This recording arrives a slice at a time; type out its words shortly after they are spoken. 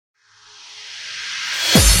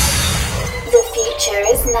future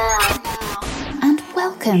is now. And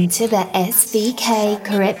welcome to the SVK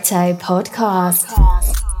Crypto Podcast.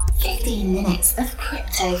 15 minutes of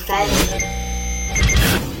crypto fame.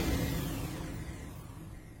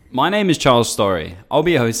 My name is Charles Story. I'll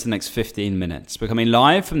be your host for the next 15 minutes. We're coming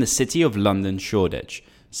live from the city of London, Shoreditch.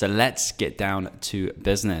 So let's get down to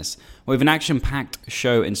business. We have an action-packed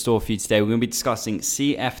show in store for you today. We're going to be discussing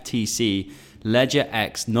CFTC, Ledger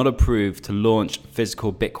X not approved to launch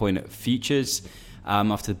physical Bitcoin futures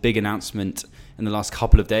after the big announcement in the last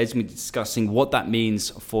couple of days. We'll be discussing what that means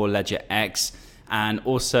for Ledger X and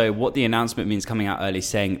also what the announcement means coming out early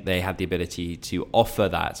saying they had the ability to offer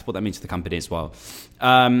that, what that means for the company as well.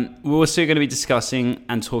 We're also going to be discussing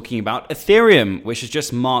and talking about Ethereum, which has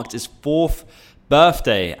just marked its 4th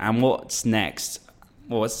birthday, and what's next.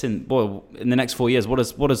 Well, in the next 4 years, what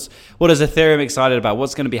is Ethereum excited about?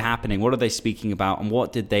 What's going to be happening? What are they speaking about? And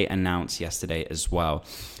what did they announce yesterday as well?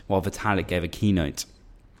 While Vitalik gave a keynote.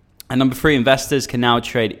 And number 3, investors can now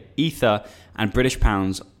trade Ether and British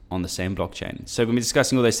pounds on the same blockchain. So we're going to be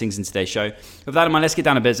discussing all those things in today's show. With that in mind, let's get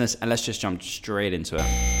down to business and let's just jump straight into it.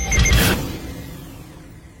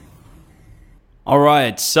 All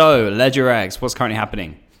right, so Ledger X, what's currently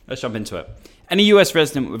happening? Let's jump into it. Any US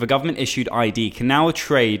resident with a government-issued ID can now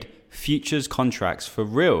trade futures contracts for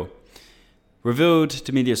real. Revealed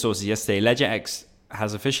to media sources yesterday, Ledger X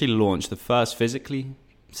has officially launched the first physically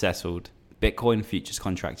settled Bitcoin futures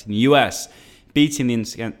contract in the US, beating the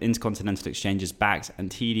intercontinental exchanges Bakkt and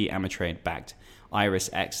TD Ameritrade-backed Iris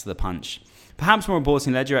X to the punch. Perhaps more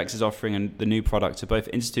importantly, Ledger X is offering the new product to both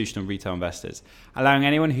institutional and retail investors, allowing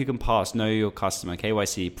anyone who can pass Know Your Customer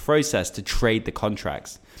KYC process to trade the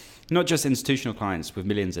contracts. Not just institutional clients with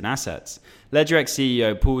millions in assets. LedgerX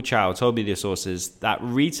CEO Paul Chow told media sources that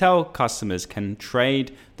retail customers can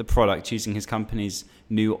trade the product using his company's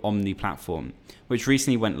new Omni platform, which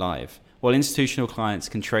recently went live, while institutional clients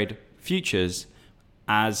can trade futures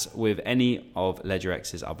as with any of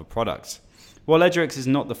LedgerX's other products. While LedgerX is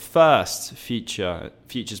not the first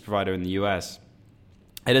futures provider in the US,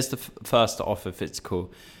 it is the first to offer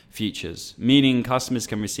physical futures, meaning customers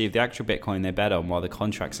can receive the actual Bitcoin they bet on while the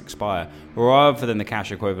contracts expire, rather than the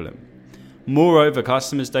cash equivalent. Moreover,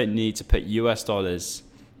 customers don't need to put US dollars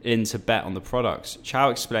in to bet on the products. Chow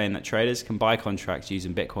explained that traders can buy contracts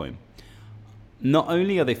using Bitcoin. Not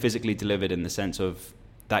only are they physically delivered in the sense of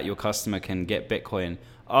that your customer can get Bitcoin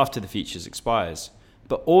after the futures expires,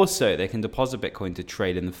 but also they can deposit Bitcoin to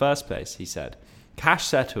trade in the first place, he said. Cash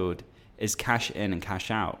settled is cash in and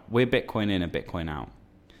cash out. We're Bitcoin in and Bitcoin out.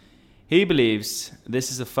 He believes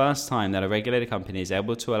this is the first time that a regulated company is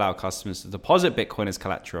able to allow customers to deposit Bitcoin as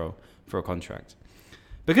collateral for a contract.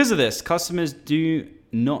 Because of this, customers do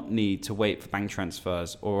not need to wait for bank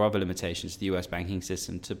transfers or other limitations to the US banking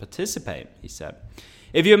system to participate, he said.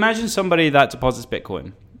 If you imagine somebody that deposits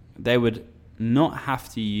Bitcoin, they would not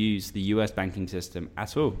have to use the US banking system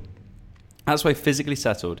at all. That's why physically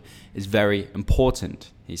settled is very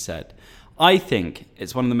important, he said. I think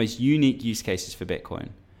it's one of the most unique use cases for Bitcoin,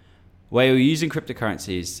 where you're using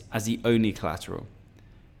cryptocurrencies as the only collateral.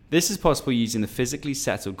 This is possible using the physically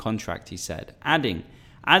settled contract, he said, adding,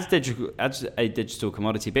 as a digital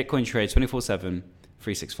commodity, Bitcoin trades 24/7,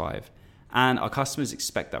 365, and our customers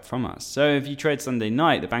expect that from us. So if you trade Sunday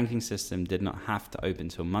night, the banking system did not have to open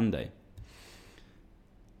till Monday.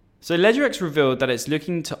 So LedgerX revealed that it's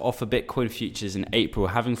looking to offer Bitcoin futures in April,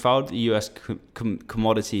 having filed the US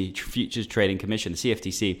Commodity Futures Trading Commission, the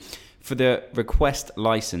CFTC, for the request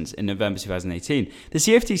license in November 2018. The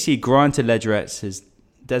CFTC granted LedgerX's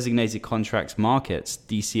Designated Contracts Markets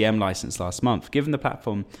DCM license last month, giving the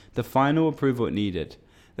platform the final approval it needed.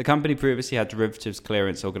 The company previously had derivatives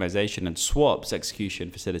clearance organization and swaps execution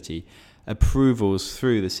facility approvals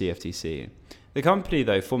through the CFTC. The company,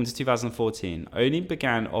 though, formed in 2014, only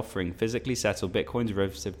began offering physically settled Bitcoin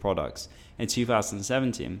derivative products in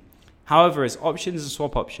 2017. However, its options and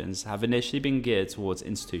swap options have initially been geared towards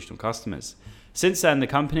institutional customers. Since then, the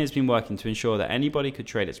company has been working to ensure that anybody could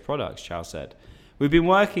trade its products, Chow said. We've been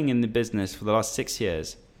working in the business for the last 6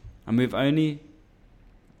 years, and we've only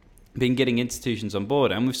been getting institutions on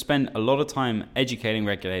board, and we've spent a lot of time educating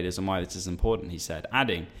regulators on why this is important, he said,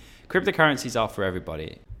 adding, cryptocurrencies are for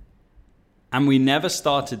everybody. And we never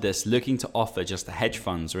started this looking to offer just to hedge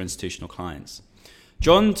funds or institutional clients.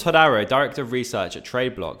 John Todaro, Director of Research at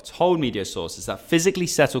TradeBlock, told media sources that physically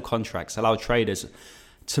settled contracts allow traders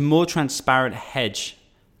to more transparent hedge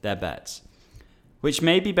their bets, which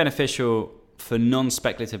may be beneficial for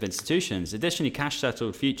non-speculative institutions. Additionally,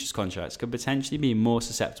 cash-settled futures contracts could potentially be more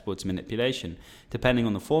susceptible to manipulation, depending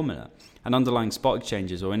on the formula, and underlying spot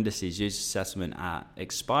exchanges or indices used for settlement at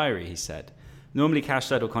expiry, he said. Normally,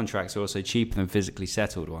 cash-settled contracts are also cheaper than physically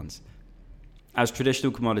settled ones, as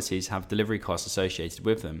traditional commodities have delivery costs associated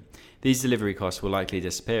with them. These delivery costs will likely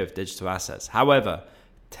disappear with digital assets. However,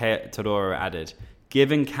 Todoro added,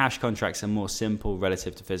 given cash contracts are more simple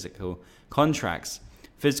relative to physical contracts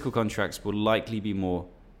will likely be more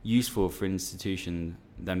useful for institutions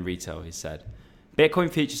than retail, he said. Bitcoin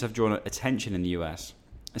futures have drawn attention in the US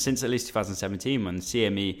since at least 2017, when the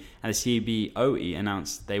CME and the CBOE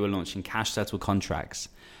announced they were launching cash-settled contracts.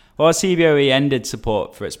 While CBOE ended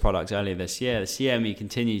support for its product earlier this year, the CME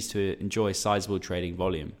continues to enjoy sizable trading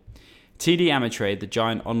volume. TD Ameritrade, the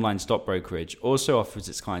giant online stock brokerage, also offers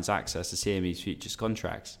its clients access to CME's futures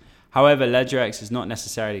contracts. However, LedgerX is not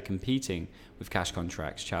necessarily competing with cash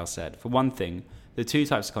contracts, Chow said. For one thing, the two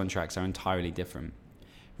types of contracts are entirely different.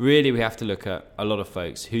 Really, we have to look at a lot of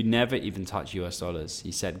folks who never even touch US dollars.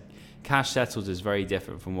 He said, cash settled is very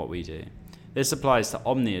different from what we do. This applies to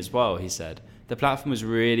Omni as well, he said. The platform is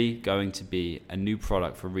really going to be a new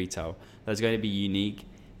product for retail that's going to be unique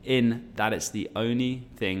in that it's the only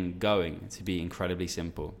thing going to be incredibly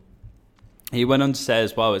simple. He went on to say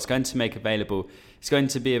as well, it's going to be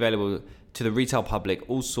available to the retail public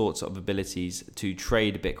all sorts of abilities to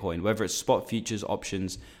trade Bitcoin, whether it's spot futures,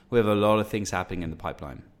 options. We have a lot of things happening in the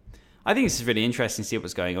pipeline. I think this is really interesting to see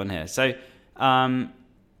what's going on here. So,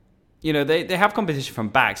 they have competition from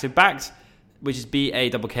Bakkt. So Bakkt, which is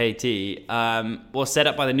BAKKT, was set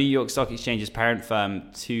up by the New York Stock Exchange's parent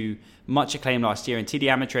firm to much acclaim last year, and TD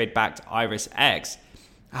Ameritrade backed IrisX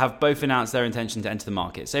have both announced their intention to enter the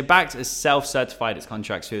market. So Bakkt has self-certified its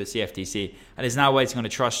contracts through the CFTC and is now waiting on a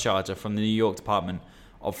trust charter from the New York Department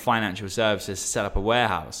of Financial Services to set up a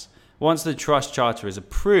warehouse. Once the trust charter is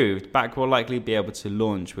approved, Bakkt will likely be able to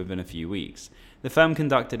launch within a few weeks. The firm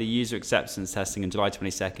conducted a user acceptance testing on July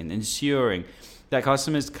 22nd, ensuring that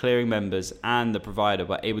customers, clearing members, and the provider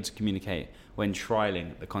were able to communicate when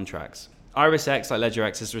trialing the contracts. IrisX, like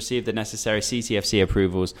LedgerX, has received the necessary CTFC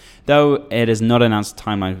approvals, though it has not announced a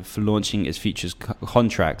timeline for launching its futures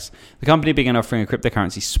contracts. The company began offering a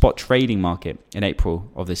cryptocurrency spot trading market in April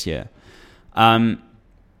of this year. I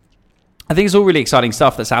think it's all really exciting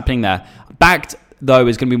stuff that's happening there. Bakkt, though,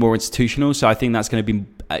 is going to be more institutional, so I think that's going to be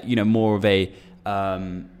more of a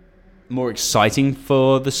more exciting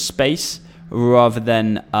for the space rather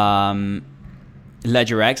than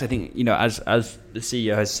LedgerX. I think as the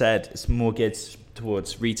CEO has said, it's more geared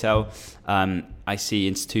towards retail. I see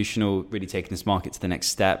institutional really taking this market to the next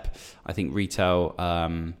step. I think retail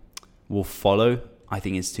will follow. I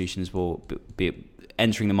think institutions will be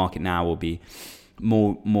entering the market now will be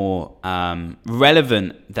more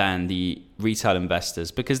relevant than the retail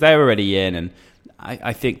investors because they're already in, and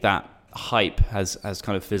I think that hype has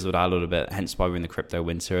kind of fizzled out a little bit, hence why we're in the crypto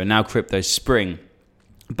winter and now crypto spring.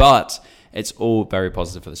 But it's all very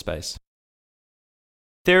positive for the space.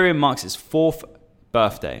 Ethereum marks its 4th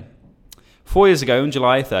birthday. 4 years ago, on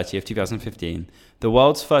July 30th, 2015, the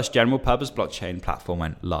world's first general-purpose blockchain platform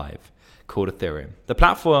went live, called Ethereum. The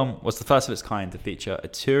platform was the first of its kind to feature a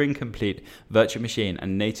Turing-complete virtual machine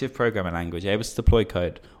and native programming language able to deploy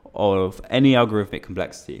code of any algorithmic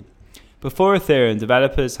complexity. Before Ethereum,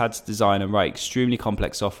 developers had to design and write extremely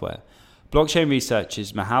complex software. Blockchain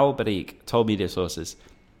researchers Mahal Barik told media sources,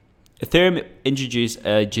 Ethereum introduced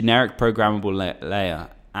a generic programmable layer,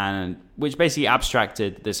 and which basically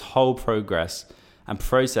abstracted this whole progress and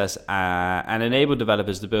process and enabled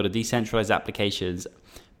developers to build a decentralized applications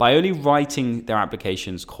by only writing their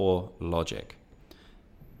application's core logic.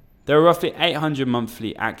 There are roughly 800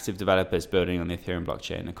 monthly active developers building on the Ethereum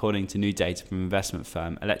blockchain, according to new data from investment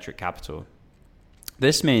firm Electric Capital.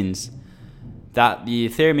 This means that the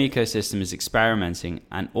Ethereum ecosystem is experimenting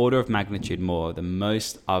an order of magnitude more than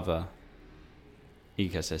most other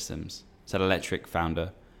ecosystems, said Electric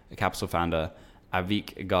Capital founder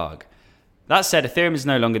Avik Garg. That said, Ethereum is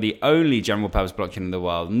no longer the only general-purpose blockchain in the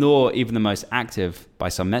world, nor even the most active by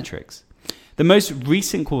some metrics. The most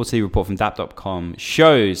recent quarterly report from Dapp.com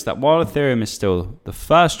shows that while Ethereum is still the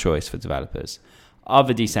first choice for developers,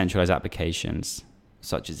 other decentralized applications,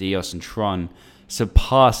 such as EOS and Tron,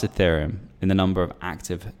 surpass Ethereum in the number of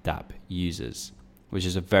active Dapp users, which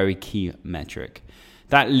is a very key metric.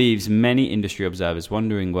 That leaves many industry observers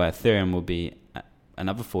wondering where Ethereum will be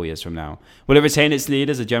another 4 years from now. Will it retain its lead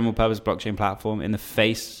as a general-purpose blockchain platform in the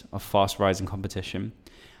face of fast-rising competition?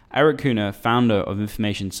 Eric Kuhner, founder of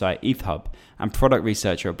information site ETHHub and product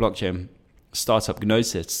researcher at blockchain startup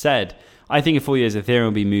Gnosis, said, I think in 4 years, Ethereum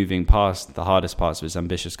will be moving past the hardest parts of its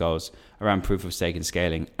ambitious goals around proof of stake and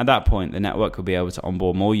scaling. At that point, the network will be able to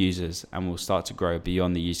onboard more users and will start to grow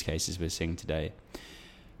beyond the use cases we're seeing today.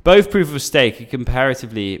 Both proof of stake, a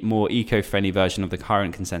comparatively more eco-friendly version of the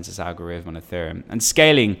current consensus algorithm on Ethereum, and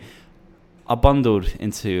scaling are bundled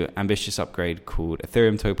into an ambitious upgrade called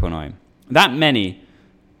Ethereum 2.0. That many,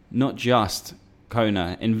 not just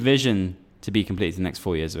Kona, envision to be completed in the next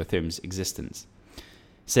 4 years of Ethereum's existence.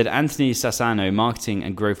 Said Anthony Sassano, marketing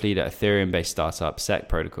and growth leader at Ethereum-based startup SEC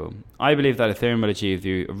Protocol. I believe that Ethereum will achieve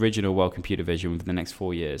the original world computer vision within the next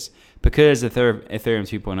 4 years because Ethereum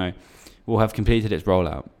 2.0 will have completed its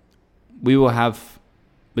rollout. We will have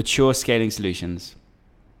mature scaling solutions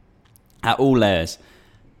at all layers,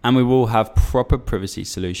 and we will have proper privacy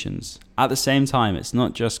solutions. At the same time, it's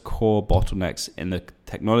not just core bottlenecks in the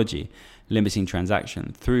technology, limiting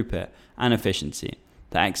transaction, throughput, and efficiency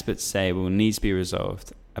that experts say will need to be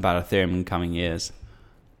resolved about Ethereum in coming years.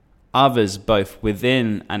 Others, both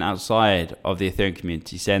within and outside of the Ethereum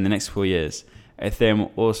community, say in the next 4 years, Ethereum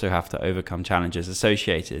will also have to overcome challenges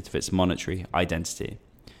associated with its monetary identity.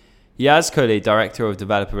 Yaz Kohli, Director of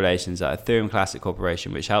Developer Relations at Ethereum Classic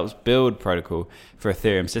Corporation, which helps build protocol for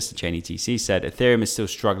Ethereum sister chain ETC, said Ethereum is still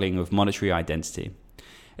struggling with monetary identity.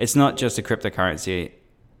 It's not just a cryptocurrency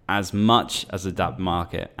as much as a dApp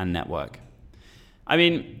market and network. I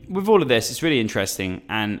mean, with all of this, it's really interesting.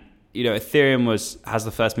 And, Ethereum has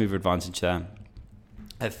the first mover advantage there.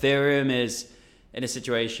 Ethereum is in a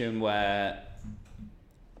situation where,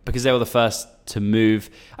 because they were the first to move,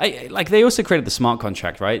 they also created the smart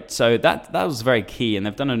contract, right? So that was very key, and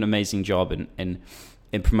they've done an amazing job in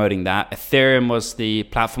promoting that. Ethereum was the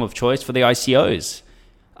platform of choice for the ICOs,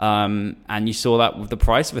 and you saw that with the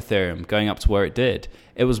price of Ethereum going up to where it did.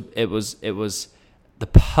 It was the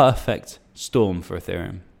perfect storm for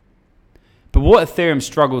Ethereum. But what Ethereum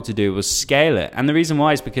struggled to do was scale it, and the reason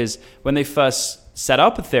why is because when they first set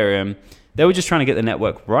up Ethereum, they were just trying to get the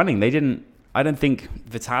network running. I don't think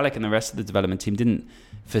Vitalik and the rest of the development team didn't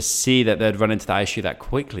foresee that they'd run into that issue that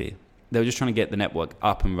quickly. They were just trying to get the network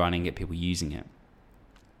up and running, get people using it.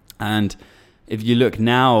 And if you look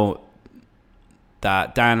now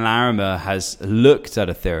that Dan Larimer has looked at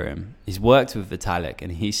Ethereum, he's worked with Vitalik,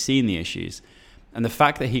 and he's seen the issues. And the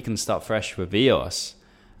fact that he can start fresh with EOS,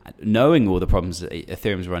 knowing all the problems that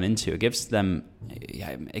Ethereum's run into, it gives them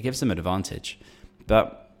an advantage.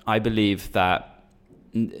 But I believe that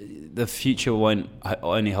the future won't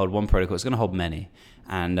only hold one protocol, it's going to hold many.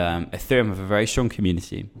 And Ethereum have a very strong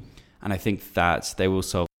community, and I think that they will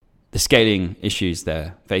solve the scaling issues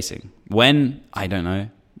they're facing. When? I don't know,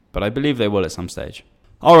 but I believe they will at some stage.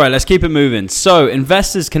 All right, let's keep it moving. So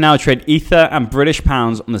investors can now trade Ether and British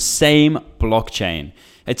pounds on the same blockchain.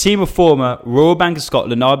 A team of former Royal Bank of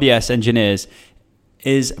Scotland RBS engineers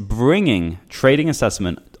is bringing trading and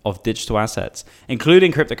settlement of digital assets,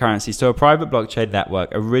 including cryptocurrencies, to a private blockchain network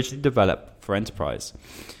originally developed for enterprise.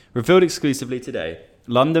 Revealed exclusively today,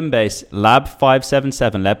 London-based Lab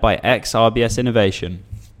 577, led by ex-RBS Innovation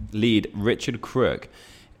lead Richard Crook,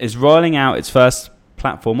 is rolling out its first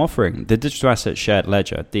platform offering, the Digital Asset Shared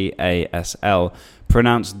Ledger, DASL,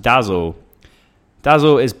 pronounced Dazzle.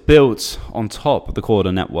 Dazzle is built on top of the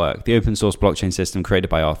Corda network, the open source blockchain system created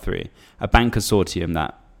by R3, a bank consortium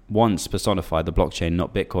that once personified the blockchain,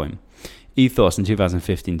 not Bitcoin, ethos in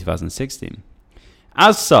 2015-2016.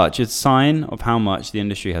 As such, it's a sign of how much the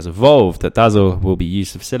industry has evolved that Dazzle will be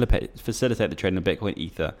used to facilitate the trading of Bitcoin,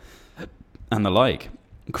 Ether, and the like.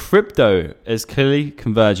 Crypto is clearly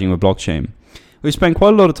converging with blockchain. We spent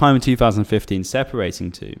quite a lot of time in 2015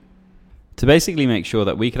 separating two to basically make sure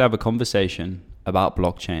that we could have a conversation about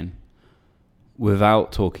blockchain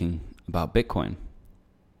without talking about Bitcoin.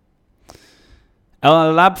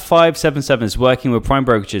 Lab 577 is working with prime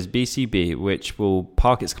brokerages BCB, which will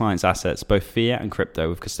park its clients' assets, both fiat and crypto,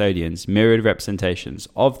 with custodians. Myriad representations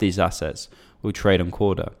of these assets will trade on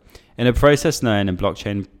Corda, in a process known in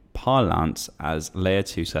blockchain parlance as Layer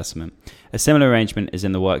 2 settlement. A similar arrangement is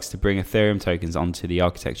in the works to bring Ethereum tokens onto the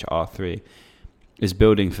architecture R3 is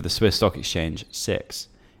building for the Swiss Stock Exchange 6.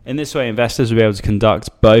 In this way, investors will be able to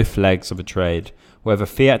conduct both legs of a trade, whether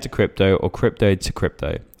fiat to crypto or crypto to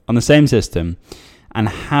crypto, on the same system, and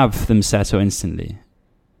have them settle instantly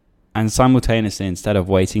and simultaneously instead of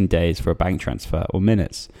waiting days for a bank transfer or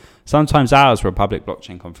minutes, sometimes hours for a public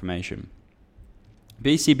blockchain confirmation.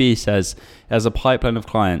 BCB says it has a pipeline of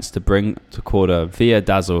clients to bring to Corda via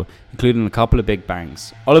Dazzle, including a couple of big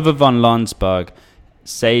banks. Oliver von Landsberg,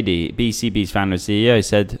 Sadie, BCB's founder and CEO,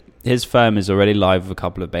 said his firm is already live with a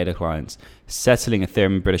couple of beta clients, settling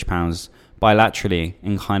Ethereum and British pounds bilaterally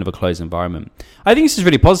in kind of a closed environment. I think this is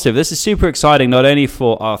really positive. This is super exciting, not only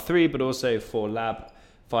for R3, but also for Lab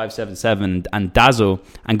 577 and Dazzle,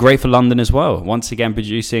 and great for London as well. Once again,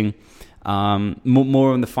 producing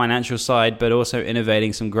more on the financial side, but also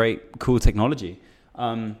innovating some great, cool technology.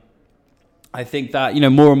 I think that,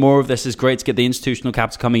 more and more of this is great to get the institutional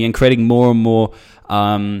capital coming in, creating more and more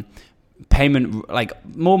payment, like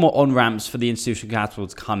more and more on-ramps for the institutional capital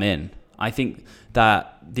to come in. I think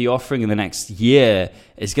that the offering in the next year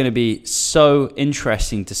is going to be so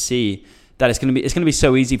interesting to see that it's going to be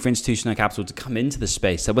so easy for institutional capital to come into the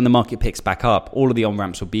space. So when the market picks back up, all of the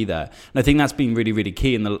on-ramps will be there. And I think that's been really, really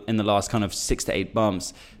key in the last kind of 6 to 8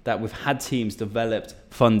 months, that we've had teams developed,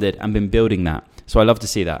 funded, and been building that. So I love to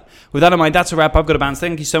see that. With that in mind, that's a wrap. I've got to bounce.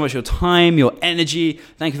 Thank you so much for your time, your energy.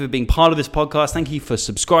 Thank you for being part of this podcast. Thank you for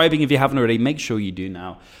subscribing. If you haven't already, make sure you do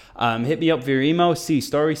now. Hit me up via email,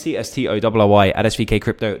 cstory, at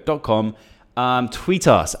svkcrypto.com. Tweet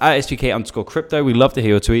us at svk_crypto. We love to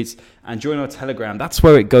hear your tweets. And join our Telegram. That's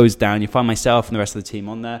where it goes down. You find myself and the rest of the team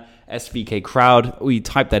on there. SVK Crowd. We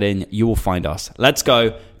type that in, you will find us. Let's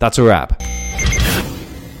go. That's a wrap.